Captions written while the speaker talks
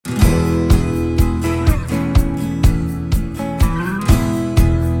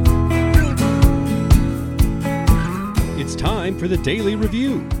for the Daily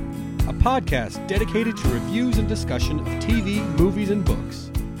Review, a podcast dedicated to reviews and discussion of TV, movies, and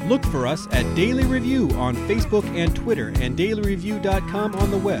books. Look for us at Daily Review on Facebook and Twitter, and dailyreview.com on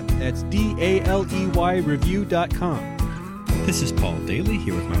the web. That's DALEY review.com. This is Paul Daly,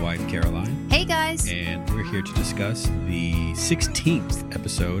 here with my wife, Caroline. Hey, guys. And we're here to discuss the 16th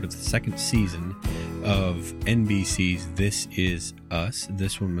episode of the second season of NBC's This Is Us.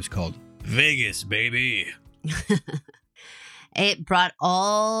 This one was called Vegas, Baby. It brought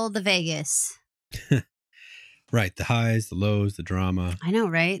all the Vegas. Right. The highs, the lows, the drama. I know,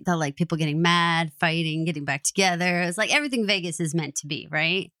 right? The people getting mad, fighting, getting back together. It's like everything Vegas is meant to be,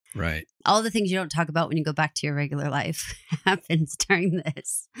 right? Right. All the things you don't talk about when you go back to your regular life happens during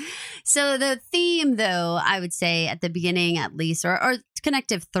this. So the theme, though, I would say at the beginning at least, or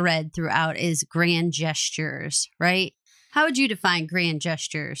connective thread throughout is grand gestures, right? How would you define grand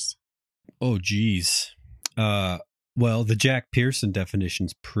gestures? Oh, geez. Well, the Jack Pearson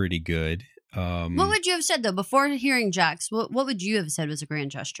definition's pretty good. What would you have said, though, before hearing Jack's? What would you have said was a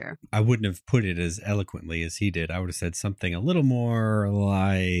grand gesture? I wouldn't have put it as eloquently as he did. I would have said something a little more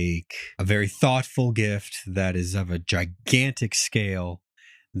like a very thoughtful gift that is of a gigantic scale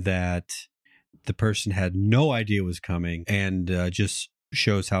that the person had no idea was coming, and just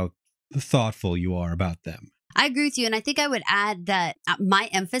shows how thoughtful you are about them. I agree with you. And I think I would add that my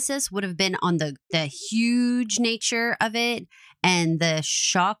emphasis would have been on the huge nature of it and the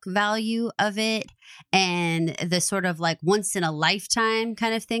shock value of it and the sort of once in a lifetime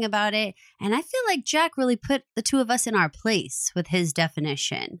kind of thing about it. And I feel like Jack really put the two of us in our place with his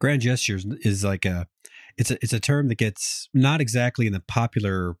definition. Grand gestures is it's a term that gets not exactly in the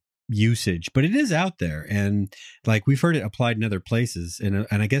popular usage, but it is out there, and we've heard it applied in other places, and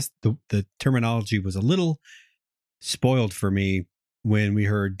I guess the terminology was a little spoiled for me when we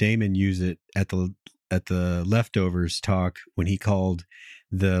heard Damon use it at the Leftovers talk, when he called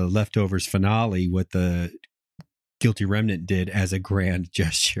the Leftovers finale what the Guilty Remnant did as a grand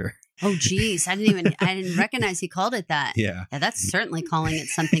gesture. Oh, geez. I didn't recognize he called it that. Yeah. That's certainly calling it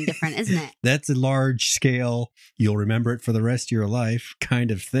something different, isn't it? That's a large scale, you'll remember it for the rest of your life kind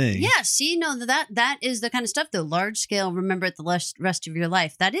of thing. Yeah. See, no, that is the kind of stuff, though. Large scale, remember it the rest of your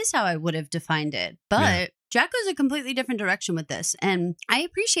life. That is how I would have defined it. But yeah. Jack goes a completely different direction with this. And I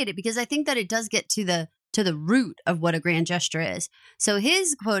appreciate it because I think that it does get to the root of what a grand gesture is. So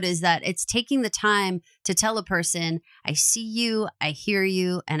his quote is that it's taking the time to tell a person, I see you, I hear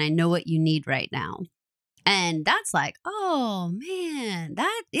you, and I know what you need right now. And that's oh man,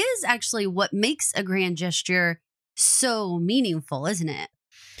 that is actually what makes a grand gesture so meaningful, isn't it?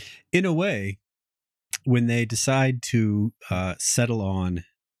 In a way, when they decide to settle on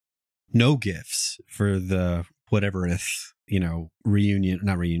no gifts for the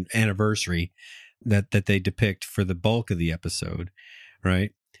anniversary that they depict for the bulk of the episode,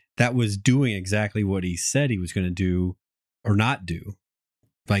 right? That was doing exactly what he said he was going to do or not do.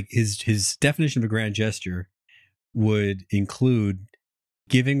 His definition of a grand gesture would include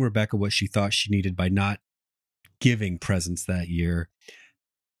giving Rebecca what she thought she needed by not giving presents that year,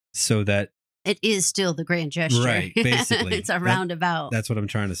 so that it is still the grand gesture. Right, basically. It's a roundabout. That's what I'm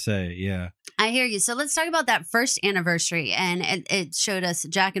trying to say, yeah. I hear you. So let's talk about that first anniversary. And it showed us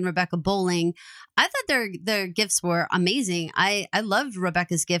Jack and Rebecca bowling. I thought their gifts were amazing. I loved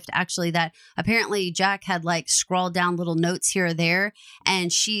Rebecca's gift, actually, that apparently Jack had scrawled down little notes here or there.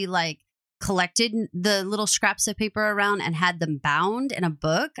 And she collected the little scraps of paper around and had them bound in a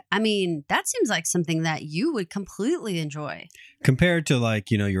book. I mean, that seems like something that you would completely enjoy. Compared to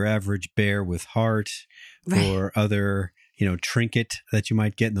your average bear with heart, right, or other, trinket that you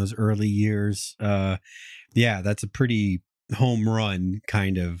might get in those early years. Yeah, that's a pretty home run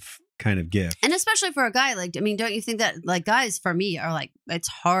kind of gift. And especially for a guy, don't you think that guys for me are it's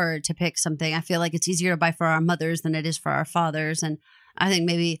hard to pick something. I feel like it's easier to buy for our mothers than it is for our fathers. And I think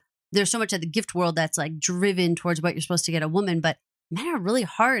maybe there's so much of the gift world that's driven towards what you're supposed to get a woman, but men are really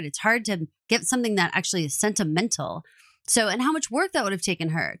hard. It's hard to get something that actually is sentimental. So, and how much work that would have taken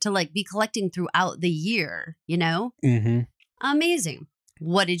her to be collecting throughout the year, Mm-hmm. Amazing.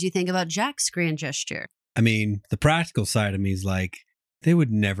 What did you think about Jack's grand gesture? I mean, the practical side of me is they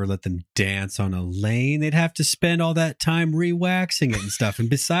would never let them dance on a lane. They'd have to spend all that time re-waxing it and stuff. And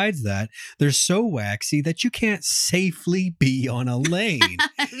besides that, they're so waxy that you can't safely be on a lane.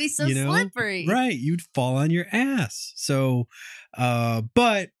 It'd be so slippery. Right. You'd fall on your ass. So,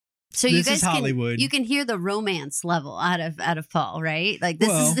 but so this you guys is Hollywood. You can hear the romance level out of Paul, right?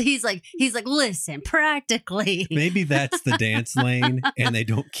 He's like, listen, practically. Maybe that's the dance lane and they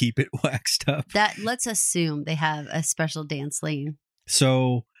don't keep it waxed up. Let's assume they have a special dance lane.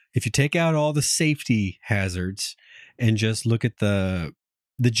 So if you take out all the safety hazards and just look at the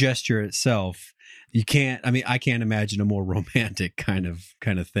gesture itself, you can't. I mean, I can't imagine a more romantic kind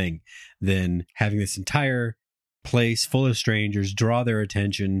of thing than having this entire place full of strangers draw their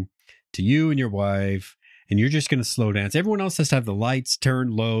attention to you and your wife, and you're just going to slow dance. Everyone else has to have the lights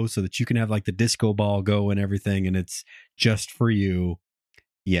turned low so that you can have like the disco ball go and everything, and it's just for you.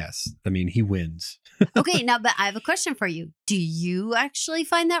 Yes. I mean, he wins. Okay, now, but I have a question for you. Do you actually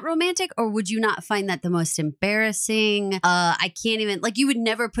find that romantic, or would you not find that the most embarrassing? I can't even, like, you would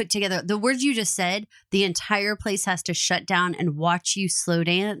never put together the words you just said. The entire place has to shut down and watch you slow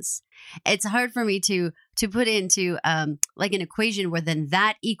dance. It's hard for me to put into like an equation where then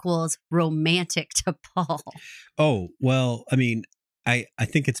that equals romantic to Paul. Oh, well, I mean, I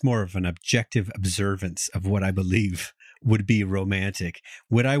think it's more of an objective observance of what I believe would be romantic.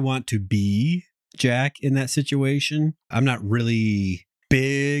 Would I want to be Jack in that situation? I'm not really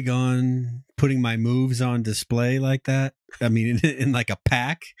big on putting my moves on display like that. I mean, in like a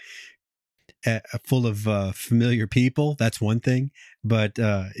pack full of familiar people, that's one thing. But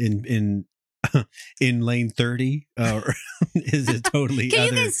in lane 30 is a totally Can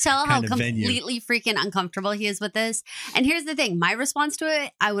other you guys tell how kind of venue. completely freaking uncomfortable he is with this? And here's the thing. My response to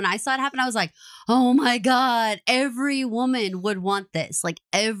it, when I saw it happen, I was like, oh my God, every woman would want this. Like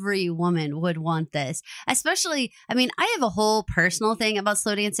every woman would want this. Especially, I mean, I have a whole personal thing about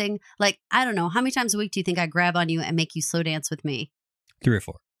slow dancing. Like, I don't know, how many times a week do you think I grab on you and make you slow dance with me? 3 or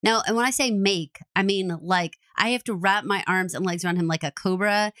 4. Now, and when I say make, I mean like I have to wrap my arms and legs around him like a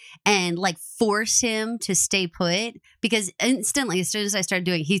cobra and like force him to stay put, because instantly, as soon as I start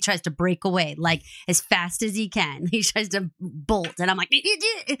doing, he tries to break away like as fast as he can. He tries to bolt, and I'm like,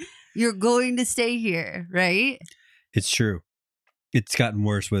 "You're going to stay here, right?" It's true. It's gotten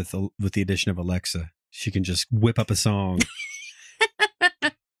worse with the addition of Alexa. She can just whip up a song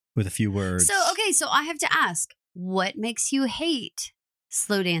with a few words. So I have to ask, what makes you hate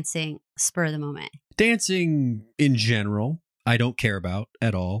slow dancing spur of the moment? Dancing in general, I don't care about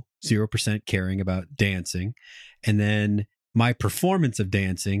at all. 0% caring about dancing. And then my performance of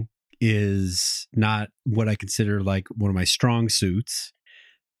dancing is not what I consider like one of my strong suits.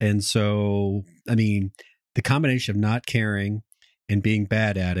 And so, I mean, the combination of not caring and being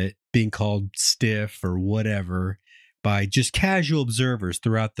bad at it, being called stiff or whatever by just casual observers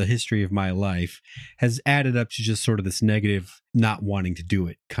throughout the history of my life has added up to just sort of this negative, not wanting to do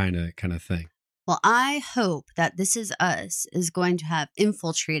it kind of thing. Well, I hope that This Is Us is going to have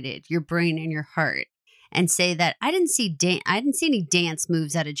infiltrated your brain and your heart and say that I didn't see any dance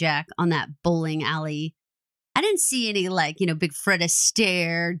moves out of Jack on that bowling alley. I didn't see any big Fred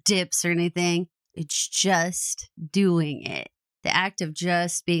Astaire dips or anything. It's just doing it. The act of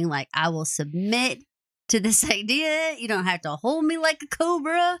just being like, I will submit to this idea. You don't have to hold me like a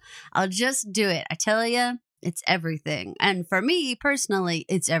cobra. I'll just do it. I tell you, it's everything. And for me personally,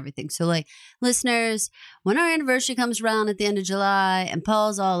 it's everything. So like listeners, when our anniversary comes around at the end of July and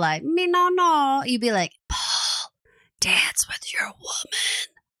Paul's all like, me no, you'd be like, Paul, dance with your woman.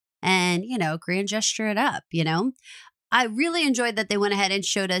 And, grand gesture it up, I really enjoyed that they went ahead and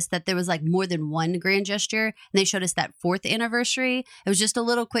showed us that there was like more than one grand gesture. And they showed us that 4th anniversary. It was just a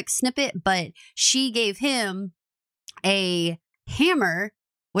little quick snippet, but she gave him a hammer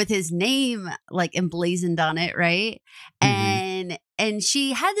with his name like emblazoned on it, right? Mm-hmm. And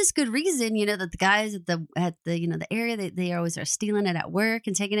she had this good reason, that the guys at the the area they always are stealing it at work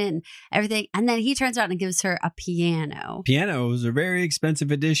and taking it and everything. And then he turns out and gives her a piano. Pianos are very expensive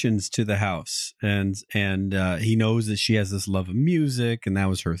additions to the house, and he knows that she has this love of music, and that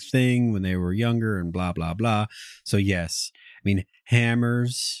was her thing when they were younger, and blah blah blah. So yes, I mean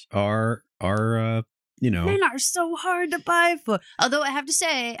hammers are men are so hard to buy for. Although I have to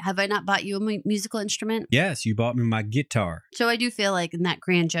say, have I not bought you a musical instrument? Yes, you bought me my guitar. So I do feel like in that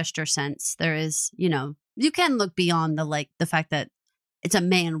grand gesture sense, there is, you can look beyond the fact that it's a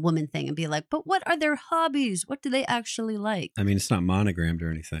man-woman thing and be like, but what are their hobbies? What do they actually like? I mean, it's not monogrammed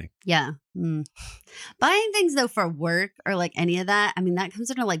or anything. Yeah. Buying things though for work or like any of that, I mean, that comes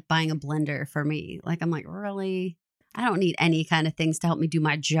under like buying a blender for me. Like, I'm like, really? I don't need any kind of things to help me do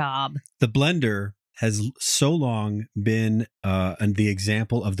my job. The blender has so long been the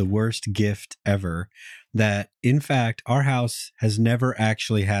example of the worst gift ever that, in fact, our house has never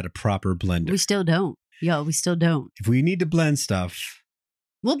actually had a proper blender. We still don't. We still don't. If we need to blend stuff,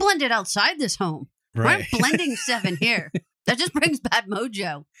 we'll blend it outside this home. Right. We're blending stuff in here. That just brings bad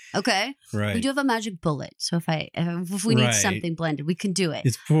mojo. Okay. Right. We do have a magic bullet. So if we need something blended, we can do it.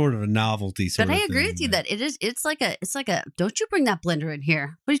 It's sort of a novelty sort but of I agree thing, with you that it's like a don't you bring that blender in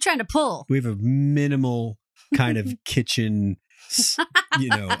here. What are you trying to pull? We have a minimal kind of kitchen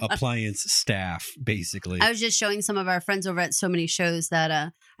appliance staff, basically. I was just showing some of our friends over at So Many Shows that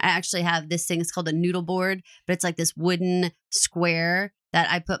I actually have this thing. It's called a noodle board, but it's like this wooden square that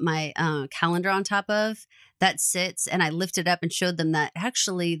I put my calendar on top of that sits, and I lifted up and showed them that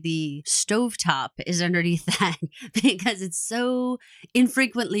actually the stovetop is underneath that because it's so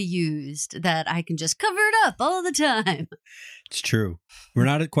infrequently used that I can just cover it up all the time. It's true. We're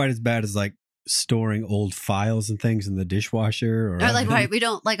not quite as bad as like storing old files and things in the dishwasher or like, right. We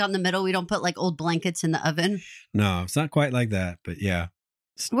don't like on the middle. We don't put like old blankets in the oven. No, it's not quite like that, but yeah.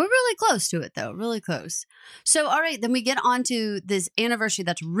 We're really close to it, though. Really close. So, all right, then we get on to this anniversary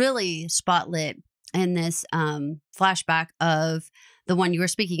that's really spotlit in this flashback of the one you were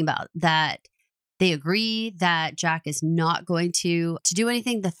speaking about, that they agree that Jack is not going to do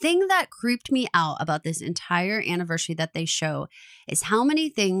anything. The thing that creeped me out about this entire anniversary that they show is how many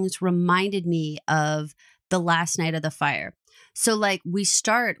things reminded me of the last night of the fire. So, like, we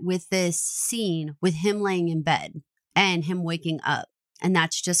start with this scene with him laying in bed and him waking up. And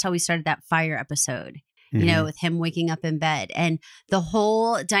that's just how we started that fire episode, with him waking up in bed. And the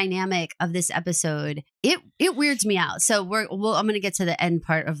whole dynamic of this episode, it weirds me out. So I'm going to get to the end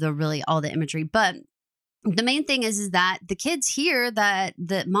part of all the imagery. But the main thing is that the kids hear that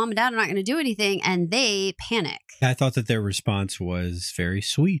mom and dad are not going to do anything, and they panic. I thought that their response was very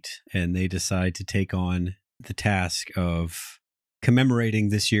sweet, and they decide to take on the task of commemorating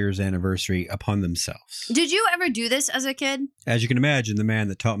this year's anniversary upon themselves. Did you ever do this as a kid? As you can imagine, the man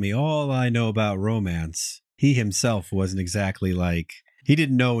that taught me all I know about romance, he himself wasn't exactly he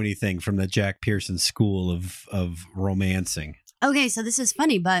didn't know anything from the Jack Pearson school of romancing. Okay, so this is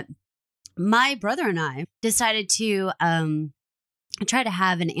funny, but my brother and I decided to try to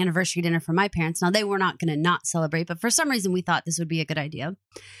have an anniversary dinner for my parents. Now, they were not going to not celebrate, but for some reason we thought this would be a good idea.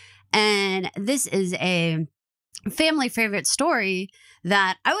 And this is a family favorite story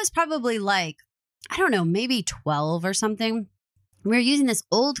that I was probably maybe 12 or something. We were using this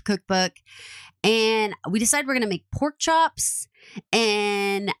old cookbook, and we decided we're going to make pork chops,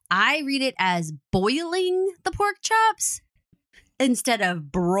 and I read it as boiling the pork chops instead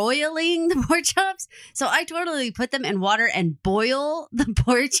of broiling the pork chops. So I totally put them in water and boil the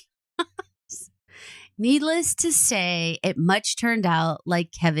pork chops. Needless to say, it much turned out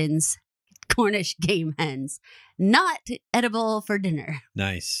like Kevin's Cornish game hens. Not edible for dinner.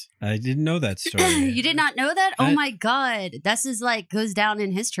 Nice. I didn't know that story. You did not know that? Oh my God. This is goes down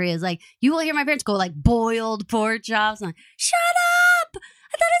in history as you will hear my parents go boiled pork chops. I'm like, shut up!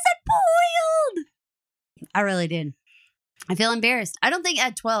 I thought I said boiled. I really did. I feel embarrassed. I don't think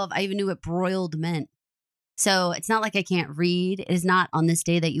at 12 I even knew what broiled meant. So it's not like I can't read. It is not on this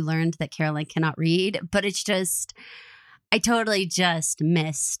day that you learned that Caroline cannot read, but it's just, I totally just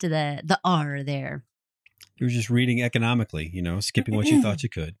missed the R there. You were just reading economically, skipping what you thought you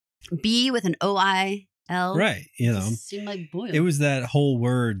could. B with an O-I-L. Right. Seemed like boiled. It was that whole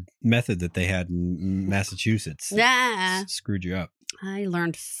word method that they had in Massachusetts. Yeah. Screwed you up. I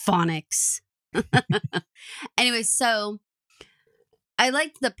learned phonics. Anyway, so I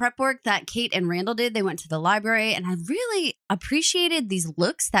liked the prep work that Kate and Randall did. They went to the library, and I really appreciated these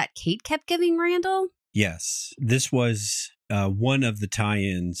looks that Kate kept giving Randall. Yes. This was one of the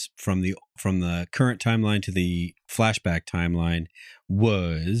tie-ins from the current timeline to the flashback timeline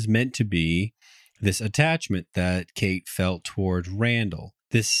was meant to be this attachment that Kate felt toward Randall.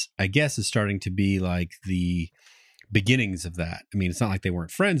 This, I guess, is starting to be like the beginnings of that. I mean, it's not like they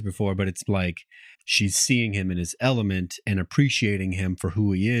weren't friends before, but it's like she's seeing him in his element and appreciating him for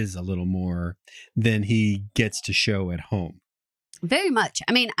who he is a little more than he gets to show at home. Very much.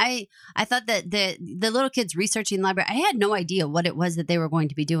 I mean, I thought that the little kids researching the library, I had no idea what it was that they were going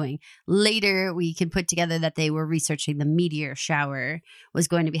to be doing. Later, we can put together that they were researching the meteor shower was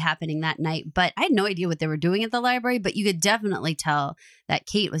going to be happening that night. But I had no idea what they were doing at the library. But you could definitely tell that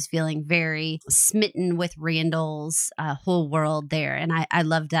Kate was feeling very smitten with Randall's whole world there. And I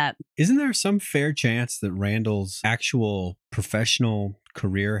loved that. Isn't there some fair chance that Randall's actual professional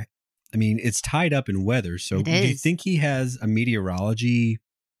career, I mean, it's tied up in weather. So do you think he has a meteorology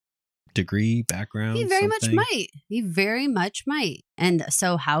degree background? He very much might. He very much might. And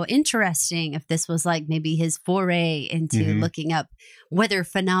so how interesting if this was maybe his foray into looking up weather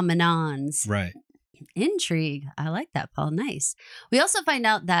phenomenons. Right. Intrigue. I like that, Paul. Nice. We also find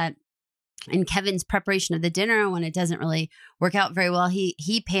out that in Kevin's preparation of the dinner, when it doesn't really work out very well,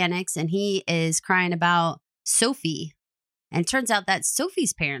 he panics and he is crying about Sophie. And it turns out that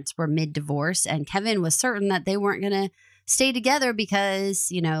Sophie's parents were mid-divorce, and Kevin was certain that they weren't going to stay together because,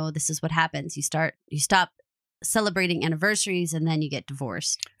 this is what happens. You stop celebrating anniversaries and then you get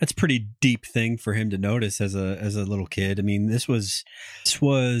divorced. That's a pretty deep thing for him to notice as a little kid. I mean, this was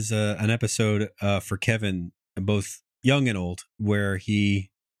an episode for Kevin, both young and old, where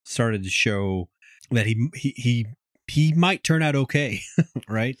he started to show that he might turn out okay,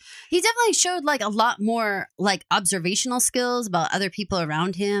 right? He definitely showed like a lot more like observational skills about other people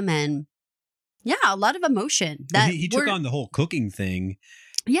around him, and a lot of emotion. That he took on the whole cooking thing.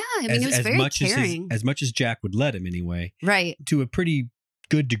 Yeah, I mean, it was very caring. As much as Jack would let him anyway. Right. To a pretty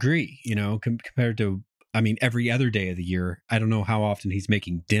good degree, compared to, I mean, every other day of the year. I don't know how often he's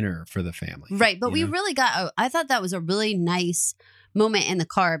making dinner for the family. Right. But we really I thought that was a really nice moment in the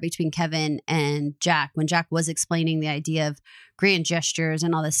car between Kevin and Jack when Jack was explaining the idea of grand gestures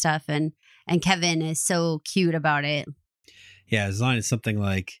and all this stuff. And Kevin is so cute about it. Yeah, his line is something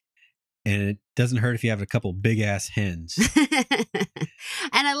like, and it doesn't hurt if you have a couple big ass hens.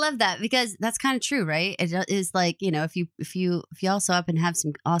 And I love that because that's kind of true, right? It is like, if you also up and have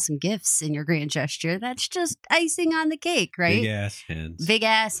some awesome gifts in your grand gesture, that's just icing on the cake, right? Big ass hens. Big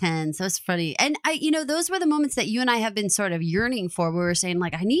ass hens. That's funny. And those were the moments that you and I have been sort of yearning for. Where we were saying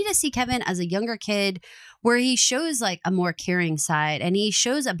like, I need to see Kevin as a younger kid where he shows like a more caring side and he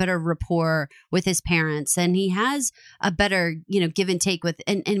shows a better rapport with his parents and he has a better, give and take with,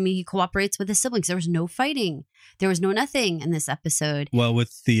 and he cooperates with his siblings. There was no fighting. There was no nothing in this episode. Well,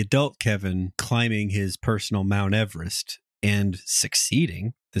 with the adult Kevin climbing his personal Mount Everest and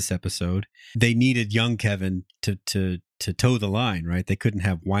succeeding this episode, they needed young Kevin to toe the line, right? They couldn't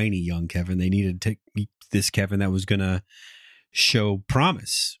have whiny young Kevin. They needed to this Kevin that was going to show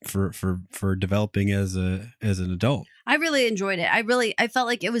promise for developing as an adult. I really enjoyed it. I felt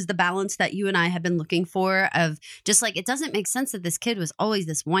like it was the balance that you and I have been looking for of just like, it doesn't make sense that this kid was always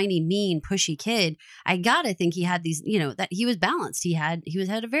this whiny, mean, pushy kid. I gotta think he had these, that he was balanced. He had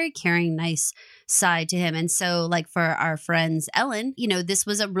a very caring, nice side to him. And so like for our friends, Ellen, this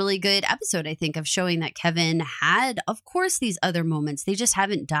was a really good episode, I think, of showing that Kevin had, of course, these other moments. They just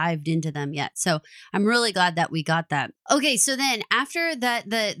haven't dived into them yet. So I'm really glad that we got that. Okay. So then after that,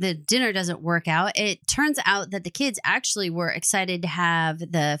 the dinner doesn't work out. It turns out that the kids actually were excited to have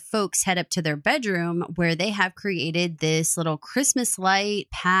the folks head up to their bedroom where they have created this little Christmas light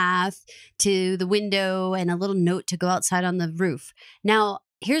path to the window and a little note to go outside on the roof. Now,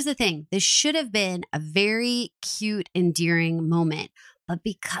 here's the thing. This should have been a very cute, endearing moment. But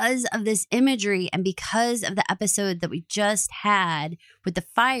because of this imagery and because of the episode that we just had with the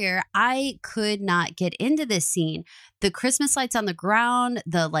fire, I could not get into this scene. The Christmas lights on the ground,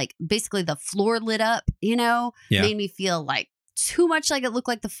 basically the floor lit up, made me feel like too much like it looked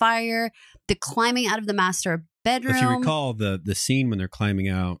like the fire. The climbing out of the master bedroom. If you recall, the scene when they're climbing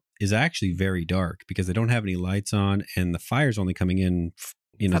out is actually very dark because they don't have any lights on and the fire's only coming in,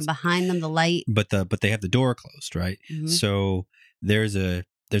 from behind them, the light. But they have the door closed, right? Mm-hmm. So there's a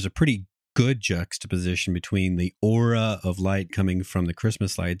pretty good juxtaposition between the aura of light coming from the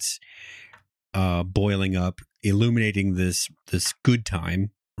Christmas lights boiling up, illuminating this good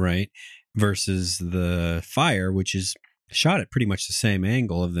time, right? Versus the fire, which is shot at pretty much the same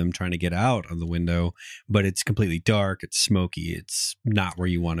angle of them trying to get out of the window, but it's completely dark, it's smoky, it's not where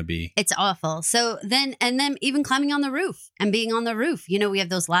you want to be. It's awful. So then even climbing on the roof and being on the roof, we have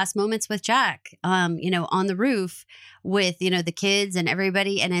those last moments with Jack, on the roof with, the kids and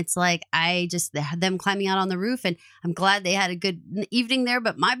everybody. And it's like, them climbing out on the roof, and I'm glad they had a good evening there,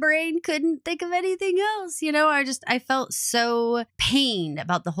 but my brain couldn't think of anything else. I felt so pained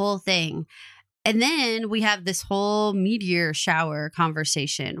about the whole thing. And then we have this whole meteor shower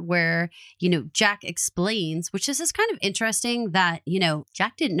conversation where, Jack explains, which is just kind of interesting that,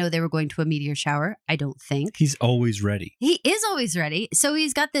 Jack didn't know they were going to a meteor shower, I don't think. He's always ready. He is always ready. So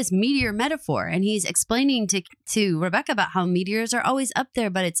he's got this meteor metaphor and he's explaining to Rebecca about how meteors are always up there,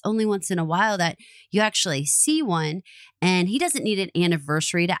 but it's only once in a while that you actually see one. And he doesn't need an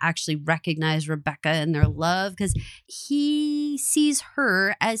anniversary to actually recognize Rebecca and their love because he sees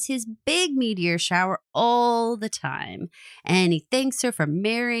her as his big meteor shower all the time. And he thanks her for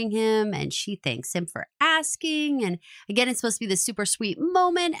marrying him and she thanks him for asking. And again, it's supposed to be this super sweet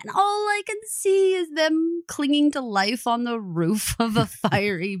moment. And all I can see is them clinging to life on the roof of a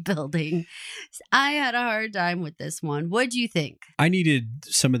fiery building. I had a hard time with this one. What do you think? I needed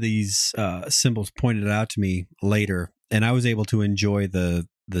some of these symbols pointed out to me later. And I was able to enjoy the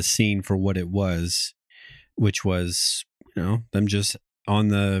scene for what it was, which was, them just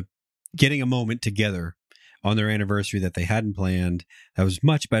getting a moment together on their anniversary that they hadn't planned. That was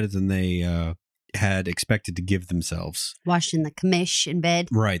much better than they had expected to give themselves. Washing the commish in bed.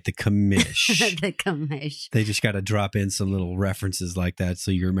 Right, the commish. The commish. They just got to drop in some little references like that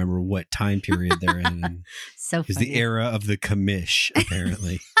so you remember what time period they're in. So It's the era of the commish,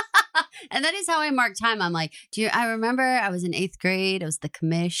 apparently. And that is how I mark time. I'm like, I remember I was in 8th grade. It was the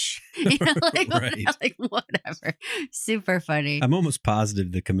commish. Right. Like whatever. Super funny. I'm almost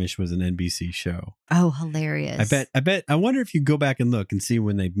positive the commish was an NBC show. Oh, hilarious. I wonder if you go back and look and see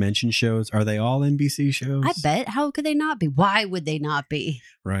when they mention shows, are they all NBC shows? I bet. How could they not be? Why would they not be?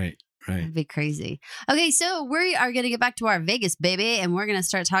 Right. That'd be crazy. Okay, so we are going to get back to our Vegas, baby, and we're going to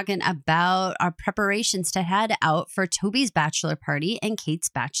start talking about our preparations to head out for Toby's bachelor party and Kate's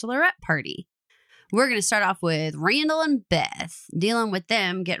bachelorette party. We're going to start off with Randall and Beth, dealing with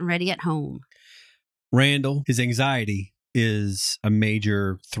them getting ready at home. Randall, his anxiety is a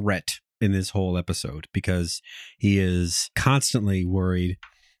major threat in this whole episode because he is constantly worried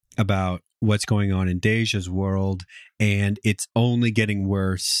about what's going on in Deja's world, and it's only getting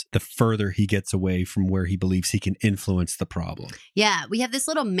worse the further he gets away from where he believes he can influence the problem. Yeah, we have this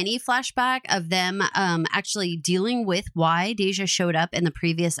little mini flashback of them actually dealing with why Deja showed up in the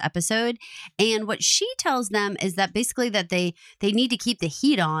previous episode. And what she tells them is that basically that they need to keep the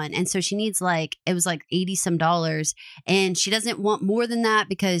heat on. And so she needs it was like $80 some. And she doesn't want more than that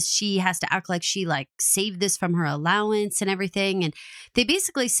because she has to act like she saved this from her allowance and everything. And they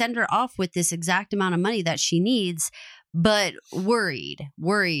basically send her off with this exact amount of money that she needs, but worried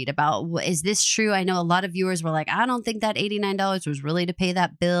about, is this true? I know a lot of viewers were like, I don't think that $89 was really to pay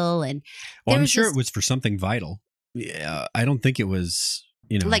that bill. And I'm sure it was for something vital. Yeah, I don't think it was,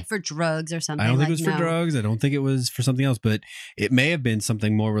 like for drugs or something. I don't think it was for drugs. I don't think it was for something else, but it may have been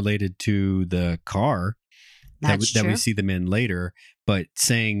something more related to the car that we see them in later. But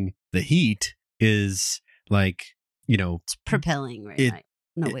saying the heat is it's propelling, right?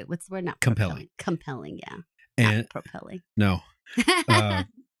 No, wait, what's the word? Not compelling. Compelling, yeah. And not propelling. No.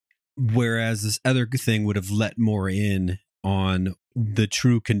 Whereas this other thing would have let more in on the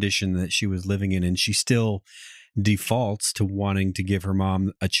true condition that she was living in, and she still defaults to wanting to give her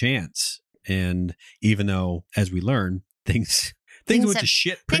mom a chance. And even though, as we learn, things went to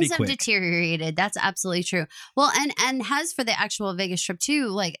shit pretty quick. Things have deteriorated. That's absolutely true. Well, and as for the actual Vegas trip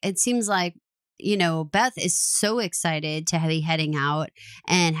too, it seems like Beth is so excited to be heading out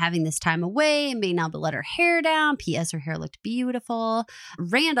and having this time away and being able to let her hair down. P.S. Her hair looked beautiful.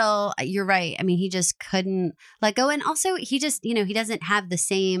 Randall, you're right. I mean, he just couldn't let go. And also he just, he doesn't have the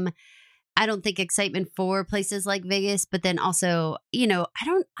same, I don't think, excitement for places like Vegas. But then also, I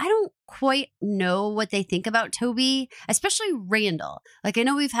don't quite know what they think about Toby, especially Randall. I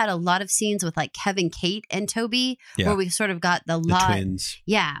know we've had a lot of scenes with Kevin, Kate, and Toby, where we sort of got the twins.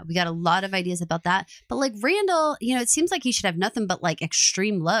 Yeah, we got a lot of ideas about that. But Randall, it seems like he should have nothing but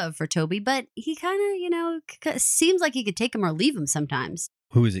extreme love for Toby, but he kind of, seems like he could take him or leave him sometimes.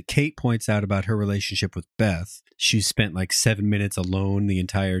 Who is it? Kate points out about her relationship with Beth. She's spent 7 minutes alone the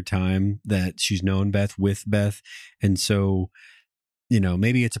entire time that she's known Beth with Beth. And so,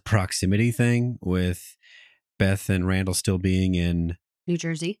 maybe it's a proximity thing with Beth and Randall still being in New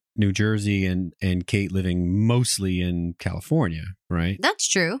Jersey and Kate living mostly in California, right? That's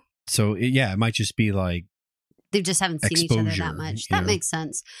true. So, it might just be they just haven't seen each other that much. That makes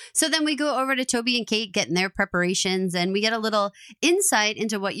sense. So then we go over to Toby and Kate getting their preparations, and we get a little insight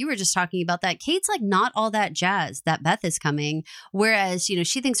into what you were just talking about, that Kate's not all that jazzed that Beth is coming. Whereas,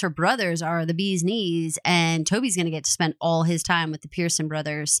 she thinks her brothers are the bee's knees, and Toby's going to get to spend all his time with the Pearson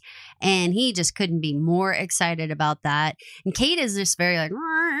brothers. And he just couldn't be more excited about that. And Kate is just very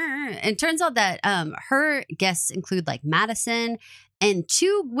and it turns out that her guests include Madison and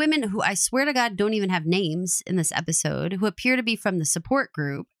 2 women who I swear to God don't even have names in this episode, who appear to be from the support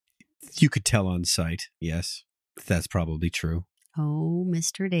group. You could tell on sight. Yes, that's probably true. Oh,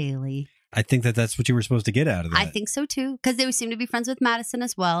 Mr. Daly. I think that's what you were supposed to get out of that. I think so too, because they seem to be friends with Madison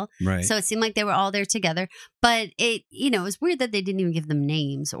as well. Right. So it seemed like they were all there together. But it was weird that they didn't even give them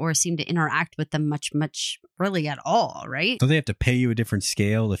names or seem to interact with them much really at all, right? Don't they have to pay you a different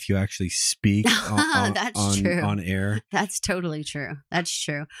scale if you actually speak on air? That's totally true. That's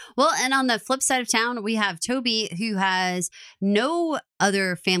true. Well, and on the flip side of town, we have Toby, who has no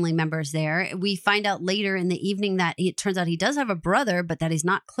other family members there. We find out later in the evening that it turns out he does have a brother, but that he's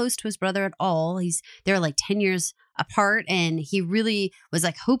not close to his brother at all. They're 10 years apart, and he really was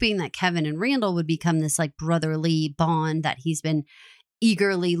hoping that Kevin and Randall would become this brotherly bond that he's been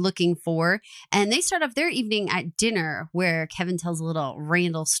eagerly looking for. And they start off their evening at dinner where Kevin tells a little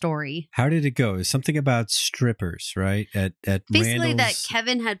Randall story. How did it go? Something about strippers, right? At Basically, that Randall's.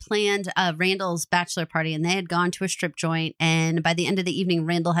 Kevin had planned Randall's bachelor party and they had gone to a strip joint. And by the end of the evening,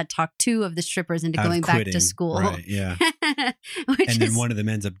 Randall had talked 2 of the strippers into Out of going back quitting, to school. right? Yeah, Which and then is- one of them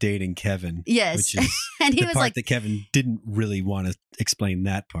ends up dating Kevin. Yes. Which is and he the was part like, that Kevin didn't really want to explain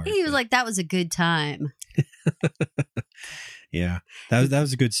that part. he was but- like, that was a good time. yeah, that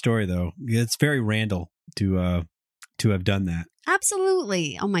was a good story though. It's very Randall to have done that.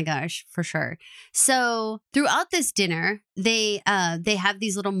 Absolutely. Oh my gosh, for sure. So throughout this dinner, they have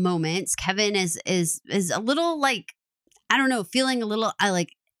these little moments. Kevin is a little like, I don't know, feeling a little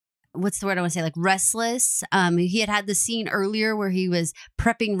what's the word I want to say? Like restless. He had the scene earlier where he was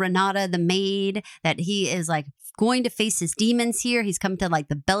prepping Renata, the maid, that he is like going to face his demons here. He's come to like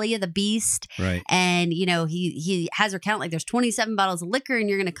the belly of the beast. Right. And, he has her count like there's 27 bottles of liquor and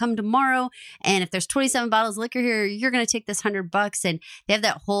you're going to come tomorrow. And if there's 27 bottles of liquor here, you're going to take this $100. And they have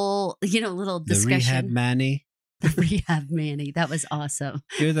that whole, little The discussion. rehab Manny. The rehab Manny. That was awesome.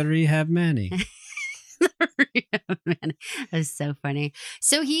 You're the rehab Manny. Man, that was so funny.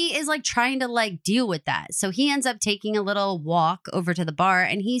 So he is like trying to like deal with that. So he ends up taking a little walk over to the bar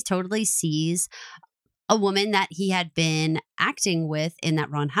and he totally sees a woman that he had been acting with in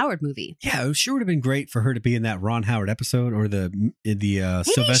that Ron Howard movie. Yeah, it sure would have been great for her to be in that Ron Howard episode or the Maybe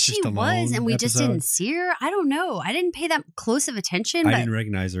Sylvester she Stallone was and we just episode. didn't see her. I don't know. I didn't pay that close of attention, I but didn't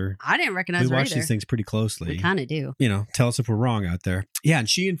recognize her. I didn't recognize We her watch either. these things pretty closely. We kind of do. Tell us if we're wrong out there. Yeah, and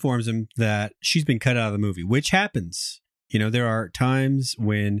she informs him that she's been cut out of the movie, which happens. There are times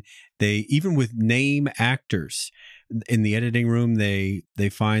when they, even with name actors in the editing room, they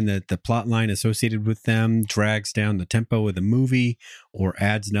find that the plot line associated with them drags down the tempo of the movie or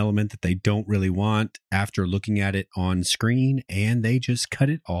adds an element that they don't really want after looking at it on screen, and they just cut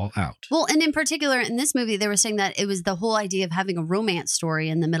it all out. Well, and in particular, in this movie, they were saying that it was the whole idea of having a romance story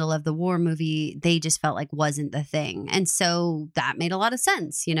in the middle of the war movie. They just felt like wasn't the thing. And so that made a lot of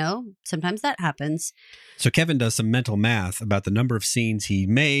sense. Sometimes that happens. So Kevin does some mental math about the number of scenes he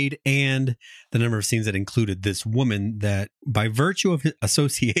made and the number of scenes that included this woman that, by virtue of his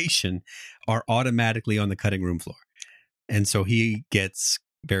association, are automatically on the cutting room floor. And so he gets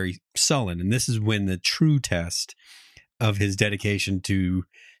very sullen. And this is when the true test of his dedication to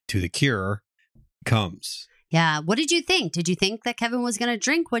the cure comes. Yeah. What did you think? Did you think that Kevin was going to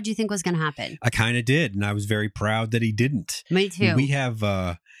drink? What did you think was going to happen? I kind of did. And I was very proud that he didn't. Me too. We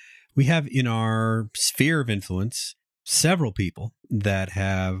have in our sphere of influence several people that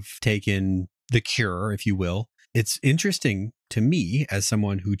have taken the cure, if you will. It's interesting to me as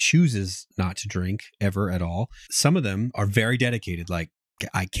someone who chooses not to drink ever at all. Some of them are very dedicated, like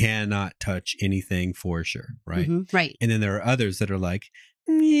I cannot touch anything for sure, right? Mhm, right. And then there are others that are like,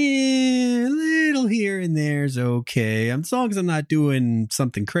 yeah, a little here and there is okay, as long as I'm not doing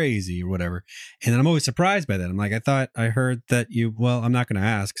something crazy or whatever. And then I'm always surprised by that. I'm like, I heard that I'm not going to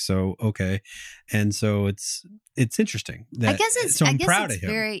ask, so okay. And so it's interesting. I guess it's I'm proud of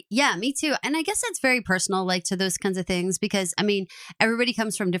him. Yeah, me too. And I guess it's very personal, like to those kinds of things, because everybody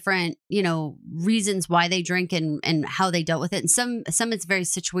comes from different, reasons why they drink and how they dealt with it. And some it's very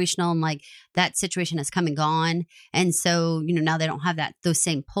situational and like that situation has come and gone. And so, now they don't have those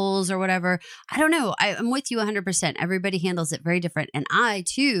same pulls or whatever. I don't know. I'm with you 100%. Everybody handles it very different. And I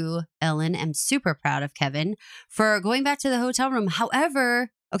too, Ellen, am super proud of Kevin for going back to the hotel room.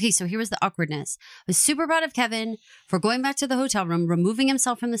 However, okay, so here was the awkwardness. I was super proud of Kevin for going back to the hotel room, removing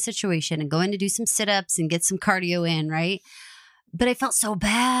himself from the situation and going to do some sit-ups and get some cardio in, right? But I felt so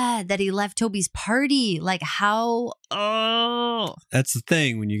bad that he left Toby's party. Like how, That's the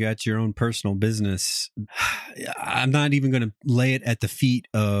thing when you got your own personal business. I'm not even going to lay it at the feet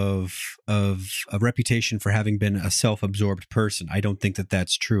of a reputation for having been a self-absorbed person. I don't think that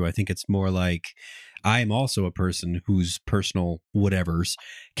that's true. I think it's more like I am also a person whose personal whatevers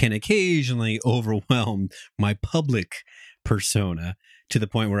can occasionally overwhelm my public persona to the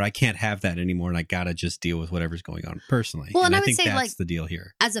point where I can't have that anymore and I gotta just deal with whatever's going on personally. Well, and I would think say, that's like, the deal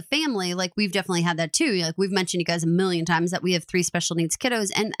here. as a family, like we've definitely had that too. Like we've mentioned you guys a million times that we have 3 special needs kiddos.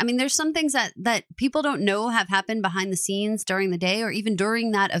 And there's some things that people don't know have happened behind the scenes during the day or even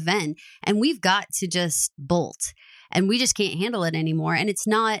during that event. And we've got to just bolt. And we just can't handle it anymore. And it's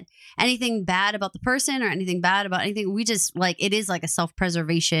not anything bad about the person or anything bad about anything. We just it is like a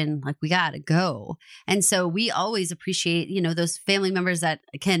self-preservation, like we got to go. And so we always appreciate, those family members that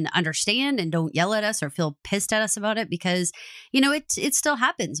can understand and don't yell at us or feel pissed at us about it because, it still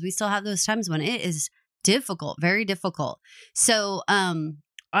happens. We still have those times when it is difficult, very difficult. So,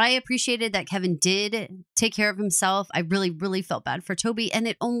 I appreciated that Kevin did take care of himself. I really, really felt bad for Toby. And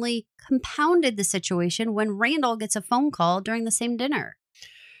it only compounded the situation when Randall gets a phone call during the same dinner.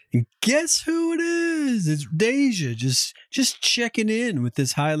 And guess who it is? It's Deja just checking in with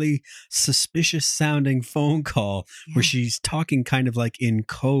this highly suspicious sounding phone call where she's talking kind of like in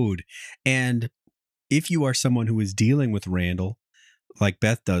code. And if you are someone who is dealing with Randall, like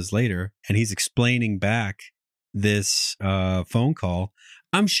Beth does later, and he's explaining back this phone call,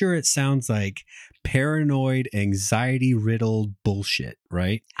 I'm sure it sounds like paranoid, anxiety-riddled bullshit,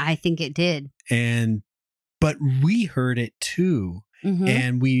 right? I think it did. But we heard it too. Mm-hmm.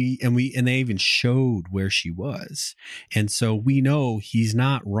 And they even showed where she was. And so we know he's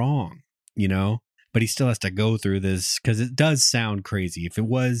not wrong, you know, but he still has to go through this because it does sound crazy. If it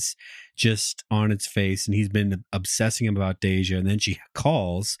was just on its face and he's been obsessing about Deja and then she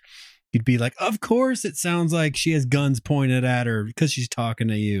calls, you'd be like, of course it sounds like she has guns pointed at her because she's talking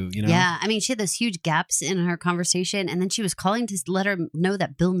to you, you know? Yeah. I mean, she had those huge gaps in her conversation. And then she was calling to let her know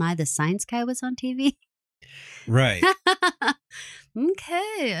that Bill Nye the Science Guy was on TV. Right.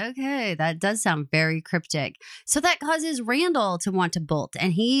 Okay. That does sound very cryptic. So that causes Randall to want to bolt,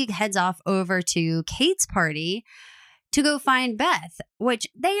 and he heads off over to Kate's party to go find Beth, which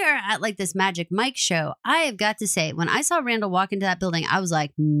they are at like this Magic Mike show. I have got to say, when I saw Randall walk into that building, I was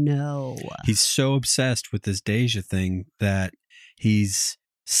like, no. He's so obsessed with this Deja thing that he's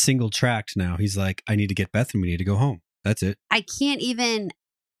single tracked now. He's like, I need to get Beth and we need to go home. That's it. I can't even...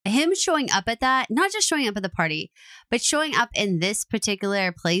 Him showing up at that, not just showing up at the party, but showing up in this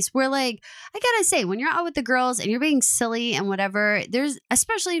particular place where, like, I gotta say, when you're out with the girls and you're being silly and whatever, there's,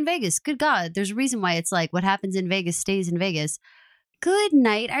 especially in Vegas, good God, there's a reason why it's like what happens in Vegas stays in Vegas. Good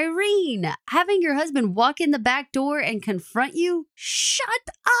night, Irene. Having your husband walk in the back door and confront you? Shut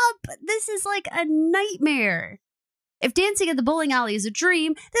up. This is like a nightmare. If dancing at the bowling alley is a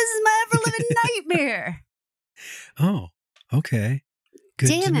dream, this is my ever-living nightmare. Oh, okay. Good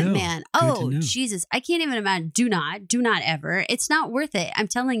Damn it, know. man. Good Oh, Jesus. I can't even imagine. Do not ever. It's not worth it. I'm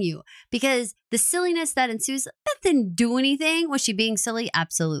telling you, because the silliness that ensues, Beth didn't do anything. Was she being silly?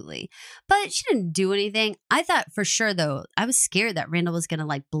 Absolutely. But she didn't do anything. I thought for sure, though, I was scared that Randall was going to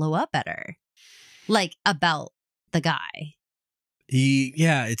like blow up at her, like about the guy.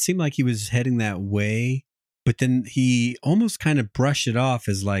 It seemed like he was heading that way. But then he almost kind of brushed it off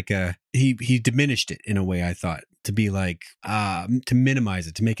as like he diminished it in a way, I thought, to be like, to minimize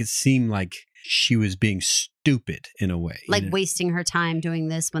it, to make it seem like she was being stupid in a way. Like wasting her time doing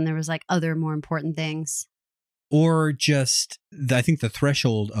this when there was like other more important things. Or just, I think the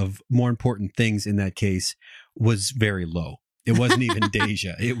threshold of more important things in that case was very low. It wasn't even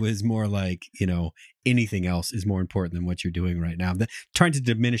Deja. It was more like, you know, anything else is more important than what you're doing right now. Trying to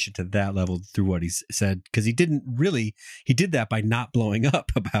diminish it to that level through what he said, because he did that by not blowing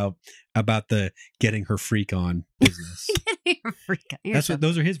up about the getting her freak on business. Getting her freak on.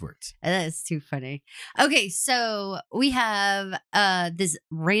 Those are his words. That is too funny. Okay, so we have this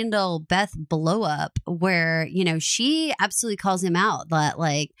Randall Beth blow up where, you know, she absolutely calls him out that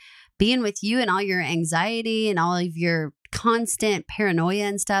like being with you and all your anxiety and all of your constant paranoia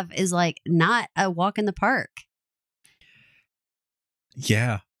and stuff is like not a walk in the park.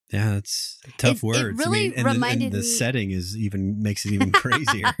 Yeah, it's tough words. It really reminded the me. setting makes it even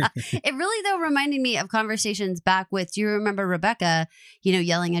crazier. It really though reminded me of conversations back with. Do you remember Rebecca? You know,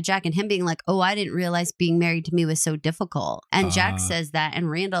 yelling at Jack and him being like, "Oh, I didn't realize being married to me was so difficult." And Jack says that, and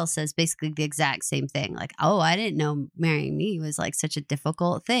Randall says basically the exact same thing. Like, "Oh, I didn't know marrying me was like such a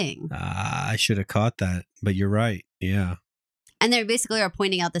difficult thing." I should have caught that, but you're right. Yeah. And they basically are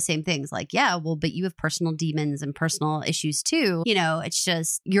pointing out the same things like, yeah, well, but you have personal demons and personal issues too. You know, it's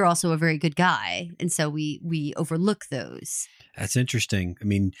just you're also a very good guy. And so we overlook those. That's interesting. I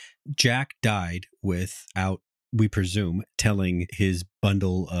mean, Jack died without, we presume, telling his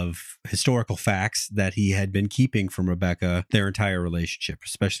bundle of historical facts that he had been keeping from Rebecca their entire relationship,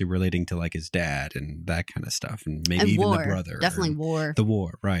 especially relating to like his dad and that kind of stuff. And maybe even war. The brother. Definitely war. The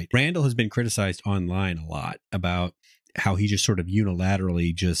war, right. Randall has been criticized online a lot about how he just sort of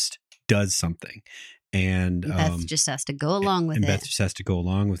unilaterally just does something. And Beth just has to go along with it. And Beth just has to go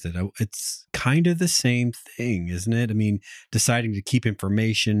along with it. It's kind of the same thing, isn't it? I mean, deciding to keep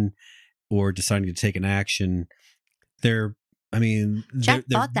information or deciding to take an action. Jack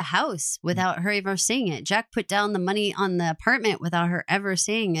bought the house without her ever seeing it. Jack put down the money on the apartment without her ever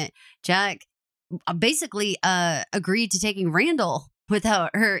seeing it. Jack basically agreed to taking Randall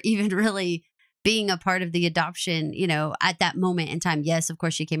without her even really being a part of the adoption, you know, at that moment in time. Yes, of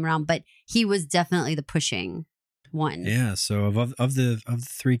course she came around, but he was definitely the pushing one. Yeah. So of the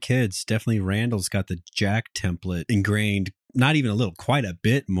three kids, definitely Randall's got the Jack template ingrained not even a little, quite a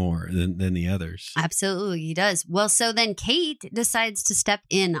bit more than the others. Absolutely, he does. Well, so then Kate decides to step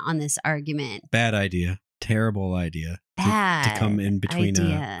in on this argument. Bad idea. Terrible idea. Bad to come in between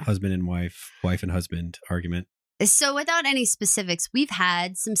idea. a husband and wife and husband argument. So without any specifics, we've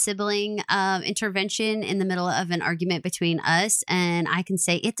had some sibling intervention in the middle of an argument between us. And I can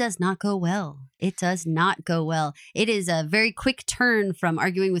say it does not go well. It does not go well. It is a very quick turn from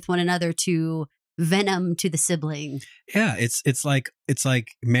arguing with one another to venom to the sibling. Yeah, it's like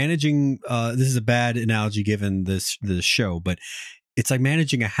managing. This is a bad analogy given this show, but it's like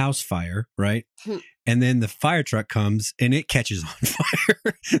managing a house fire, right? And then the fire truck comes and it catches on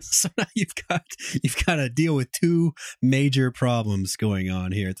fire. So now you've got to deal with two major problems going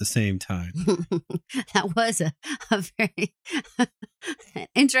on here at the same time. That was a very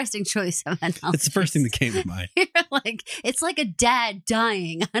interesting choice of analogy. It's the first thing that came to mind. You're like, it's like a dad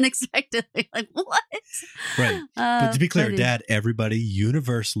dying unexpectedly. Like, what? Right. But to be clear, Dad, everybody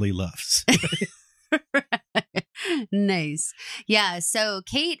universally loves. Nice. Yeah. So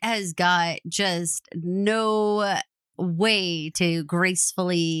Kate has got just no way to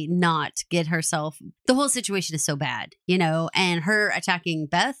gracefully not get herself. The whole situation is so bad, and her attacking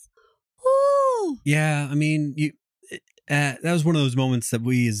Beth. Whoo. Yeah. I mean, that was one of those moments that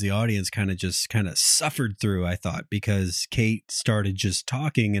we as the audience kind of suffered through, I thought, because Kate started just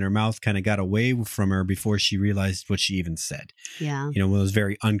talking and her mouth kind of got away from her before she realized what she even said. Yeah. One of those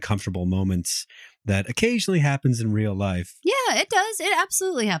very uncomfortable moments that occasionally happens in real life. Yeah, it does. It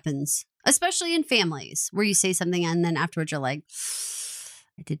absolutely happens, especially in families where you say something and then afterwards you're like,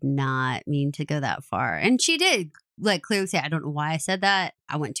 I did not mean to go that far. And she did clearly say, I don't know why I said that.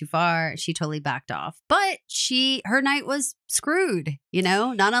 I went too far. She totally backed off. But her night was screwed,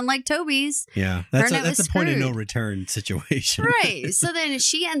 not unlike Toby's. Yeah, that's a point of no return situation. Right. So then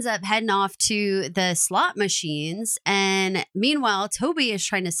she ends up heading off to the slot machines. And meanwhile, Toby is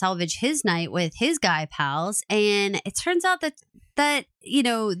trying to salvage his night with his guy pals. And it turns out that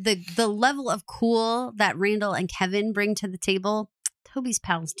the level of cool that Randall and Kevin bring to the table, Toby's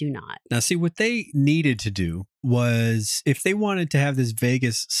pals do not. Now, see, what they needed to do was, if they wanted to have this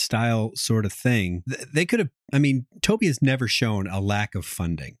Vegas style sort of thing, they could have. I mean, Toby has never shown a lack of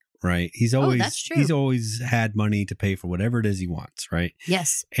funding, right? That's true. He's always had money to pay for whatever it is he wants, right?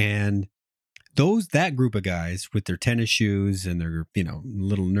 Yes. And that group of guys with their tennis shoes and their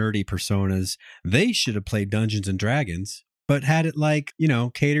little nerdy personas, they should have played Dungeons and Dragons, but had it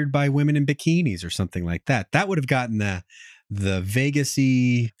catered by women in bikinis or something like that. That would have gotten the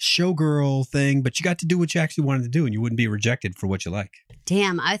Vegas-y showgirl thing, but you got to do what you actually wanted to do and you wouldn't be rejected for what you like.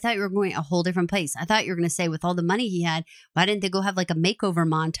 Damn, I thought you were going a whole different place. I thought you were going to say, with all the money he had, why didn't they go have a makeover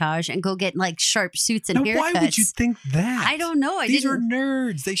montage and go get sharp suits and haircuts? Why would you think that? I don't know. These are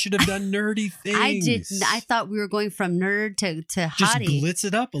nerds. They should have done nerdy things. I thought we were going from nerd to hottie. Just glitz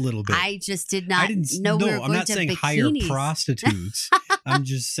it up a little bit. I just did not know we were going to bikinis. I'm not saying hire prostitutes. I'm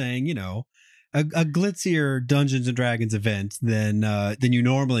just saying, a glitzier Dungeons and Dragons event than you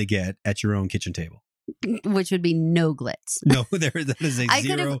normally get at your own kitchen table. Which would be no glitz. No, that is a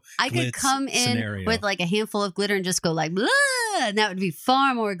zero I could come in scenario. with a handful of glitter and just go blah, and that would be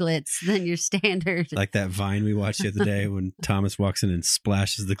far more glitz than your standard. Like that Vine we watched the other day when Thomas walks in and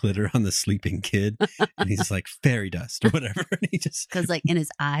splashes the glitter on the sleeping kid, and he's like fairy dust or whatever, and he just goes in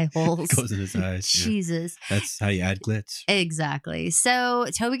his eye holes. Goes in his eyes. Jesus, yeah. That's how you add glitz. Exactly. So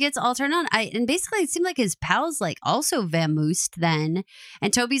Toby gets all turned on. And basically it seemed like his pals also vamoosed then,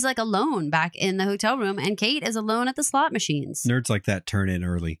 and Toby's alone back in the hotel room, and Kate is alone at the slot machines. Nerds like that turn in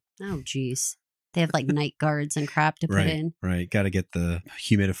early. Oh, geez. They have night guards and crap to put in. Right. Got to get the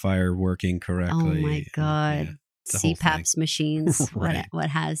humidifier working correctly. Oh, my God. Yeah, CPAPs machines, right. what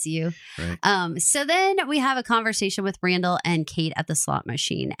has you. Right. So then we have a conversation with Randall and Kate at the slot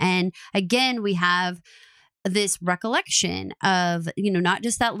machine. And again, we have this recollection of, not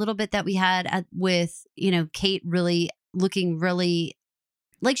just that little bit that we had with, Kate really looking really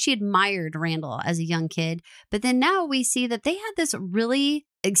like she admired Randall as a young kid. But then now we see that they had this really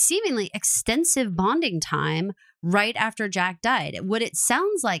seemingly extensive bonding time right after Jack died. What it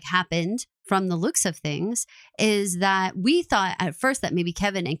sounds like happened from the looks of things is that we thought at first that maybe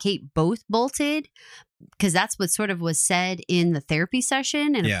Kevin and Kate both bolted, because that's what sort of was said in the therapy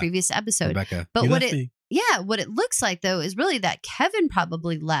session in a previous episode. Rebecca, but what it looks like though is really that Kevin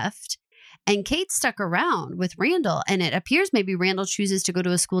probably left and Kate stuck around with Randall, and it appears maybe Randall chooses to go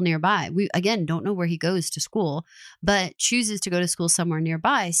to a school nearby. We, again, don't know where he goes to school, but chooses to go to school somewhere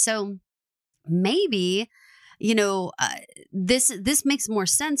nearby. So maybe, this makes more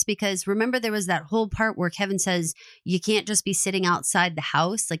sense, because remember there was that whole part where Kevin says you can't just be sitting outside the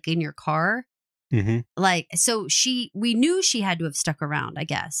house, in your car. Mm-hmm. Like, so we knew she had to have stuck around, I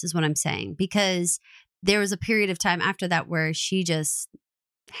guess, is what I'm saying, because there was a period of time after that where she just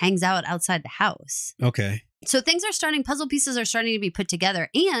hangs out outside the house. Okay. So puzzle pieces are starting to be put together,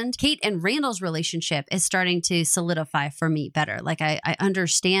 and Kate and Randall's relationship is starting to solidify for me better. Like I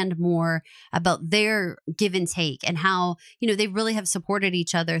understand more about their give and take and how, they really have supported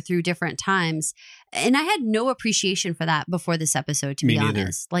each other through different times. And I had no appreciation for that before this episode, to be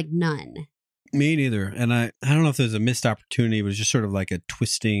honest, like none. Me neither. And I don't know if there's a missed opportunity. It was just sort of like a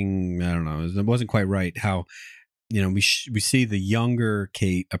twisting, I don't know. It wasn't quite right how, we see the younger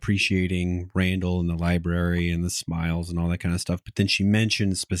Kate appreciating Randall in the library and the smiles and all that kind of stuff. But then she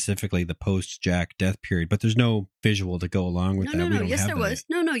mentions specifically the post-Jack death period. But there's no visual to go along with that. No. Yes, there was.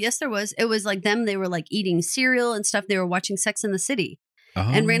 No. Yes, there was. It was like them. They were like eating cereal and stuff. They were watching Sex in the City. Oh.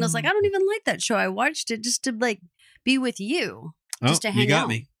 And Randall's like, I don't even like that show. I watched it just to like be with you. Just to hang out. You got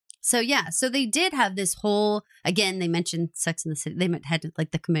me. So yeah, so they did have this whole, again, they mentioned Sex in the City. They had to, like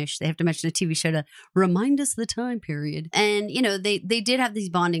the commish, they have to mention a TV show to remind us the time period. And, they did have these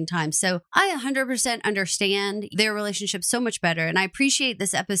bonding times. So I 100% understand their relationship so much better. And I appreciate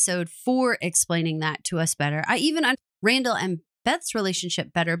this episode for explaining that to us better. I even Randall and Beth's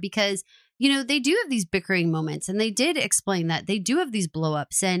relationship better because, they do have these bickering moments, and they did explain that they do have these blow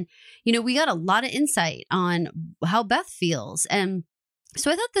ups. And, we got a lot of insight on how Beth feels. And so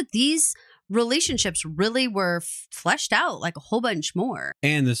I thought that these relationships really were fleshed out like a whole bunch more.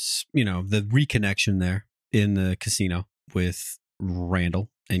 And this, the reconnection there in the casino with Randall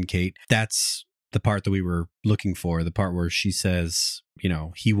and Kate, that's the part that we were looking for. The part where she says,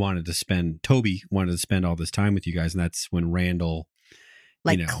 Toby wanted to spend all this time with you guys. And that's when Randall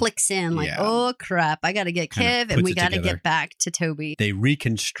clicks in oh crap, I got to get Kev and we got to get back to Toby. They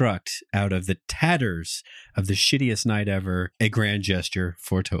reconstruct out of the tatters of the shittiest night ever a grand gesture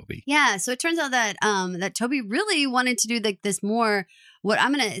for Toby. Yeah. So it turns out that that Toby really wanted to do like this more, what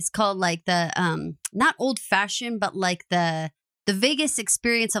it's called like the not old fashioned, but like the Vegas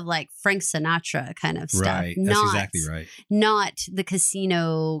experience of like Frank Sinatra kind of stuff. Right. That's exactly right. Not the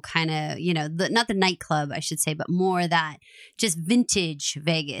casino kind of, not the nightclub, I should say, but more that just vintage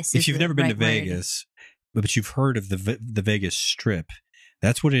Vegas. If you've never been to Vegas, but you've heard of the Vegas Strip,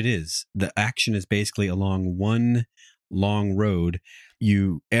 that's what it is. The action is basically along one long road.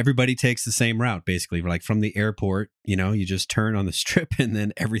 Everybody takes the same route, basically. Like from the airport, you just turn on the Strip and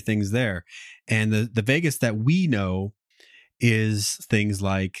then everything's there. And the Vegas that we know is things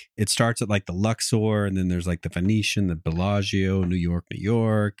like, it starts at like the Luxor, and then there's like the Venetian, the Bellagio, New York,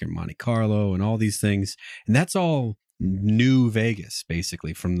 and Monte Carlo, and all these things. And that's all new Vegas,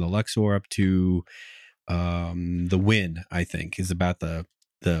 basically, from the Luxor up to the Wynn, I think, is about the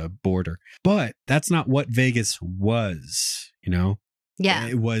border. But that's not what Vegas was, Yeah.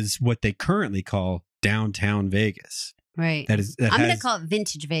 It was what they currently call downtown Vegas. Right. I'm going to call it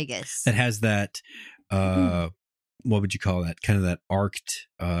vintage Vegas. That has that what would you call that? Kind of that arced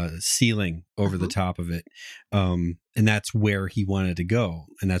ceiling over the top of it. And that's where he wanted to go.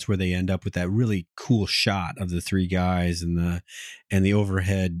 And that's where they end up with that really cool shot of the three guys and the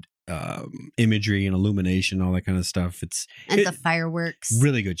overhead imagery and illumination, all that kind of stuff. The fireworks.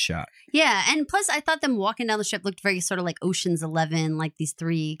 Really good shot. Yeah. And plus, I thought them walking down the strip looked very sort of like Ocean's 11, like these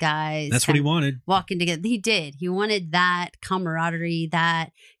three guys. That's what he wanted. Walking together. He did. He wanted that camaraderie, that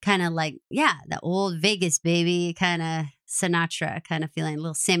kind of like, that old Vegas baby kind of Sinatra kind of feeling,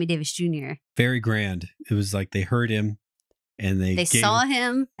 little Sammy Davis Jr. Very grand. It was like they heard him. And they saw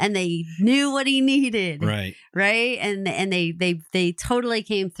him and they knew what he needed. Right. Right. And they totally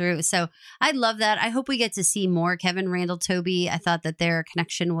came through. So I love that. I hope we get to see more Kevin, Randall, Toby. I thought that their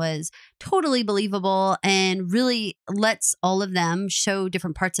connection was totally believable and really lets all of them show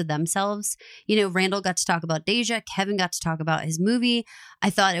different parts of themselves. Randall got to talk about Deja. Kevin got to talk about his movie.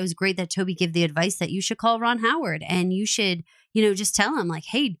 I thought it was great that Toby gave the advice that you should call Ron Howard and you should, just tell him like,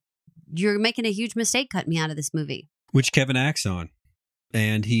 hey, you're making a huge mistake cutting me out of this movie. Which Kevin acts on.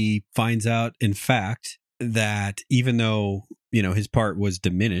 And he finds out, in fact, that even though, his part was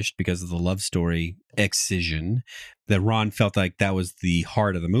diminished because of the love story excision, that Ron felt like that was the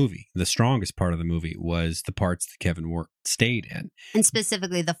heart of the movie. The strongest part of the movie was the parts that Kevin stayed in. And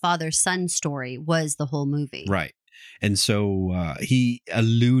specifically, the father-son story was the whole movie. Right. And so he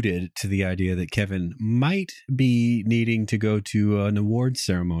alluded to the idea that Kevin might be needing to go to an awards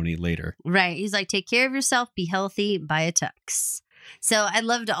ceremony later. Right. He's like, take care of yourself, be healthy, buy a tux. So I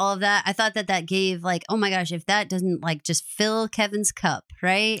loved all of that. I thought that that gave like, oh my gosh, if that doesn't like just fill Kevin's cup,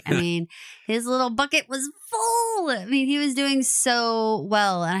 right? I mean, his little bucket was full. I mean, he was doing so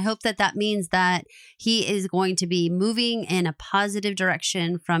well. And I hope that that means that he is going to be moving in a positive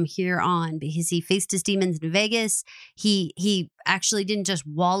direction from here on, because he faced his demons in Vegas. He actually didn't just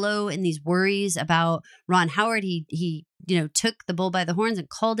wallow in these worries about Ron Howard. He took the bull by the horns and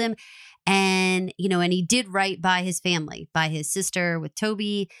called him. And, and he did right by his family, by his sister, with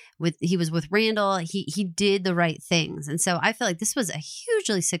Toby, he was with Randall. He did the right things. And so I feel like this was a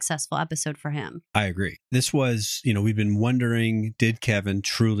hugely successful episode for him. I agree. This was, we've been wondering, did Kevin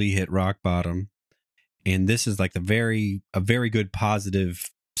truly hit rock bottom? And this is like a very good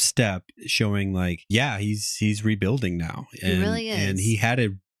positive step showing like, yeah, he's rebuilding now. And, he really is. And he had a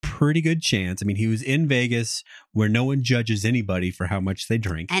pretty good chance. I mean, he was in Vegas where no one judges anybody for how much they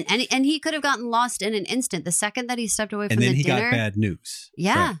drink. And he could have gotten lost in an instant. The second that he stepped away from the dinner. And then he got bad news.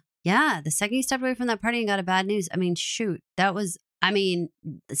 Yeah. Right. Yeah. The second he stepped away from that party and got a bad news. I mean, shoot, that was,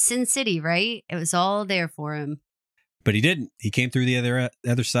 Sin City, right? It was all there for him. But he didn't. He came through the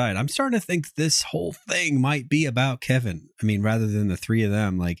other side. I'm starting to think this whole thing might be about Kevin. I mean, rather than the three of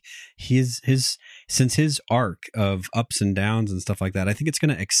them, like since his arc of ups and downs and stuff like that, I think it's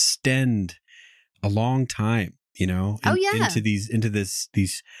going to extend a long time, into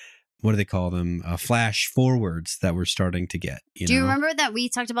these, what do they call them? Flash forwards that we're starting to get. Do you remember that we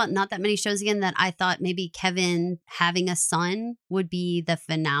talked about not that many shows again, that I thought maybe Kevin having a son would be the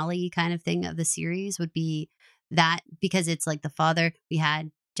finale kind of thing of the series, would be that, because it's like the father, we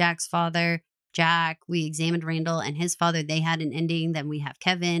had Jack's father, Jack, we examined Randall and his father, they had an ending. Then we have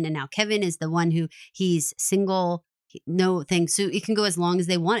Kevin, and now Kevin is the one who, he's single, no things. So it can go as long as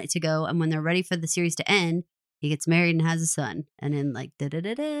they want it to go. And when they're ready for the series to end, he gets married and has a son. And then like,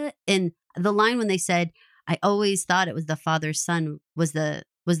 da-da-da-da. And the line when they said, I always thought it was the father's son was the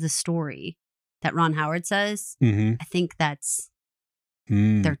story that Ron Howard says. Mm-hmm. I think that's,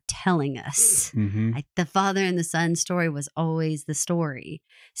 they're telling us. Mm-hmm. The father and the son story was always the story.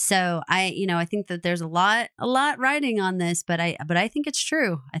 So I think that there's a lot riding on this, but I think it's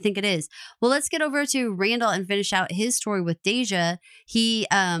true. I think it is. Well, let's get over to Randall and finish out his story with Deja.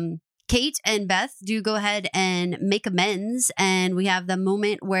 Kate and Beth do go ahead and make amends, and we have the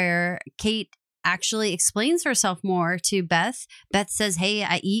moment where Kate actually explains herself more to Beth. Beth says, hey,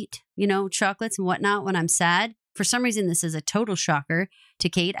 I eat, chocolates and whatnot when I'm sad. For some reason, this is a total shocker to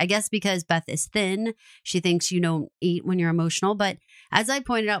Kate. I guess because Beth is thin, she thinks you don't eat when you're emotional. But as I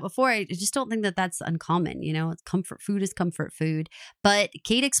pointed out before, I just don't think that that's uncommon. It's comfort food is comfort food. But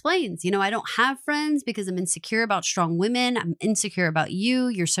Kate explains, I don't have friends because I'm insecure about strong women. I'm insecure about you.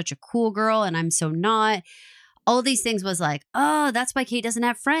 You're such a cool girl and I'm so not. All these things was like, oh, that's why Kate doesn't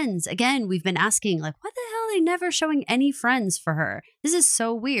have friends. Again, we've been asking, like, what the hell are they never showing any friends for her? This is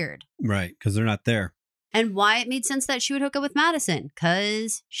so weird. Right, because they're not there. And why it made sense that she would hook up with Madison,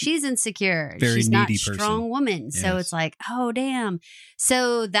 because she's insecure. Very she's not a needy strong person. woman. Yes. So it's like, oh, damn.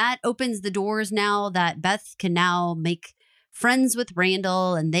 So that opens the doors now that Beth can now make friends with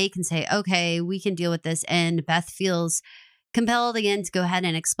Randall, and they can say, okay, we can deal with this. And Beth feels compelled again to go ahead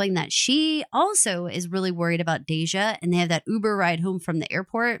and explain that she also is really worried about Deja, and they have that Uber ride home from the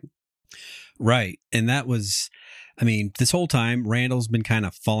airport. Right. And that was, this whole time Randall's been kind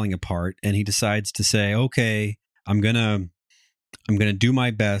of falling apart, and he decides to say, okay, I'm going to do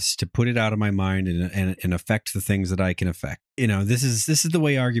my best to put it out of my mind and affect the things that I can affect. This is the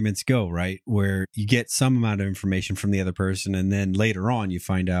way arguments go, right? Where you get some amount of information from the other person, and then later on you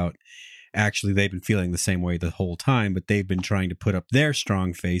find out actually they've been feeling the same way the whole time, but they've been trying to put up their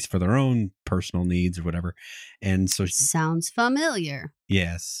strong face for their own personal needs or whatever. And so sounds familiar.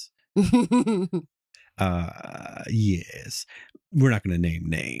 Yes. Yes. We're not going to name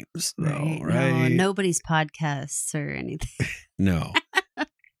names, though, right? No, nobody's podcasts or anything. No.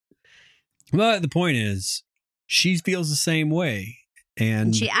 But the point is, she feels the same way,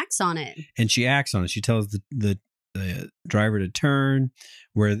 and she acts on it. She tells the driver to turn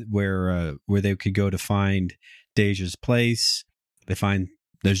where they could go to find Deja's place. They find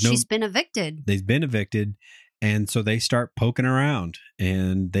she's been evicted. They've been evicted. And so they start poking around,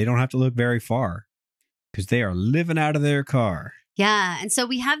 and they don't have to look very far because they are living out of their car. Yeah. And so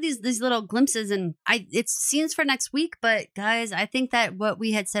we have these little glimpses, and it's scenes for next week. But guys, I think that what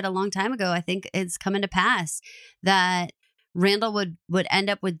we had said a long time ago, I think it's coming to pass, that Randall would end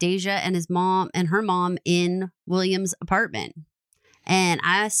up with Deja and his mom and her mom in William's apartment. And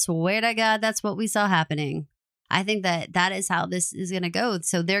I swear to God, that's what we saw happening. I think that is how this is going to go.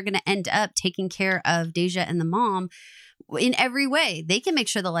 So they're going to end up taking care of Deja and the mom in every way. They can make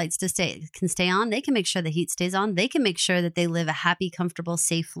sure the lights can stay on. They can make sure the heat stays on. They can make sure that they live a happy, comfortable,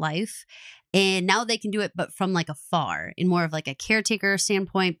 safe life. And now they can do it, but from like afar, in more of like a caretaker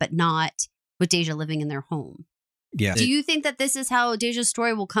standpoint, but not with Deja living in their home. Yeah. Do you think that this is how Deja's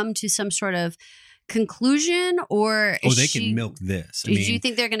story will come to some sort of conclusion, or they can milk this? Do you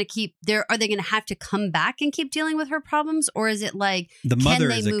think they're going to keep there? Are they going to have to come back and keep dealing with her problems, or is it like the mother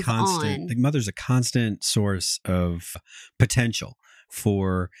is a constant? The mother's a constant source of potential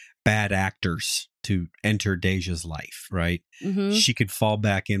for bad actors to enter Deja's life, right? Mm-hmm. She could fall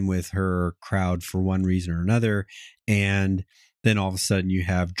back in with her crowd for one reason or another, and then all of a sudden you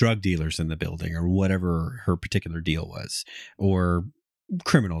have drug dealers in the building or whatever her particular deal was, or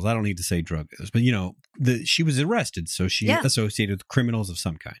criminals. I don't need to say drug dealers, but she was arrested, so she associated with criminals of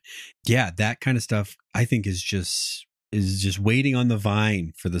some kind. Yeah, that kind of stuff I think is just waiting on the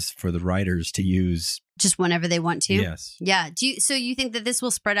vine for the writers to use just whenever they want to. Yes. Yeah. So you think that this will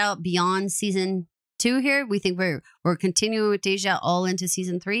spread out beyond season 2 here? We think we're continuing with Deja all into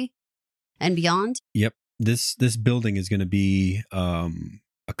season 3 and beyond? Yep. This building is going to be a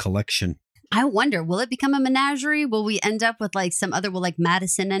collection. I wonder, will it become a menagerie? Will we end up with like will like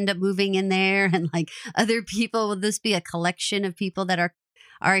Madison end up moving in there and like other people? Will this be a collection of people that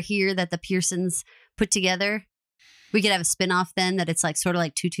are here that the Pearsons put together? We could have a spinoff then that it's like sort of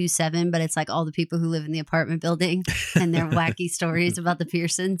like 227, but it's like all the people who live in the apartment building and their wacky stories about the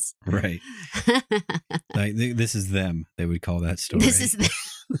Pearsons. Right. Like this is them. They would call that story. This is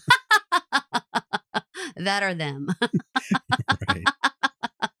them. That are them. Right.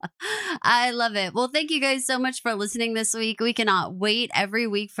 I love it. Well, thank you guys so much for listening this week. We cannot wait every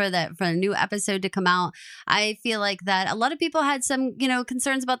week for a new episode to come out. I feel like that a lot of people had some,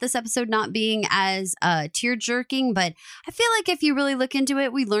 concerns about this episode not being as tear jerking, but I feel like if you really look into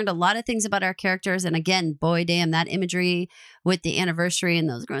it, we learned a lot of things about our characters. And again, boy, damn, that imagery with the anniversary and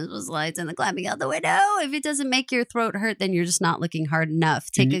those Christmas lights and the climbing out the window. If it doesn't make your throat hurt, then you're just not looking hard enough.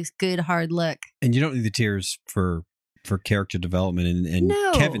 Take a good hard look. And you don't need the tears for character development, and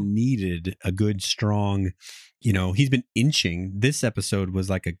no. Kevin needed a good, strong, he's been inching. This episode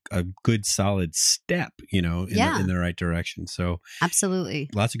was like a good, solid step, in the right direction. So absolutely,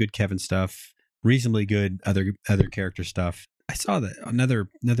 lots of good Kevin stuff, reasonably good other character stuff. I saw that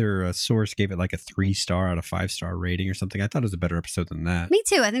another source gave it like a 3-star out of 5-star rating or something. I thought it was a better episode than that. Me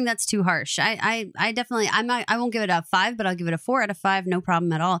too. I think that's too harsh. I definitely, I won't give it a 5, but I'll give it a 4 out of 5. No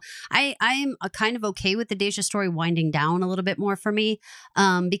problem at all. I am kind of okay with the Deja story winding down a little bit more for me,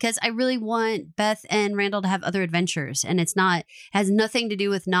 because I really want Beth and Randall to have other adventures, and it has nothing to do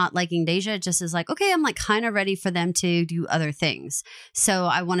with not liking Deja. It just is like, okay, I'm like kind of ready for them to do other things. So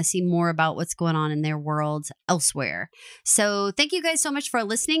I want to see more about what's going on in their world elsewhere. So thank you guys so much for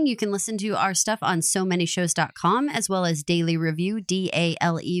listening. You can listen to our stuff on SoManyShows.com, as well as Daily Review,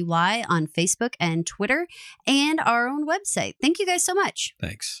 DALEY, on Facebook and Twitter, and our own website. Thank you guys so much.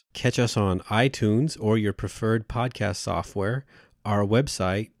 Thanks. Catch us on iTunes or your preferred podcast software. Our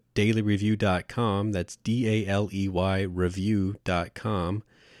website, dailyreview.com. That's DALEY review.com.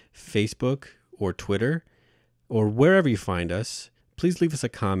 Facebook or Twitter, or wherever you find us. Please leave us a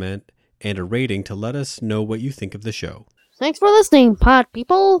comment and a rating to let us know what you think of the show. Thanks for listening, pod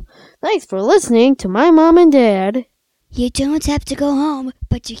people. Thanks for listening to my mom and dad. You don't have to go home,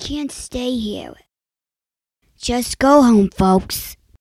 but you can't stay here. Just go home, folks.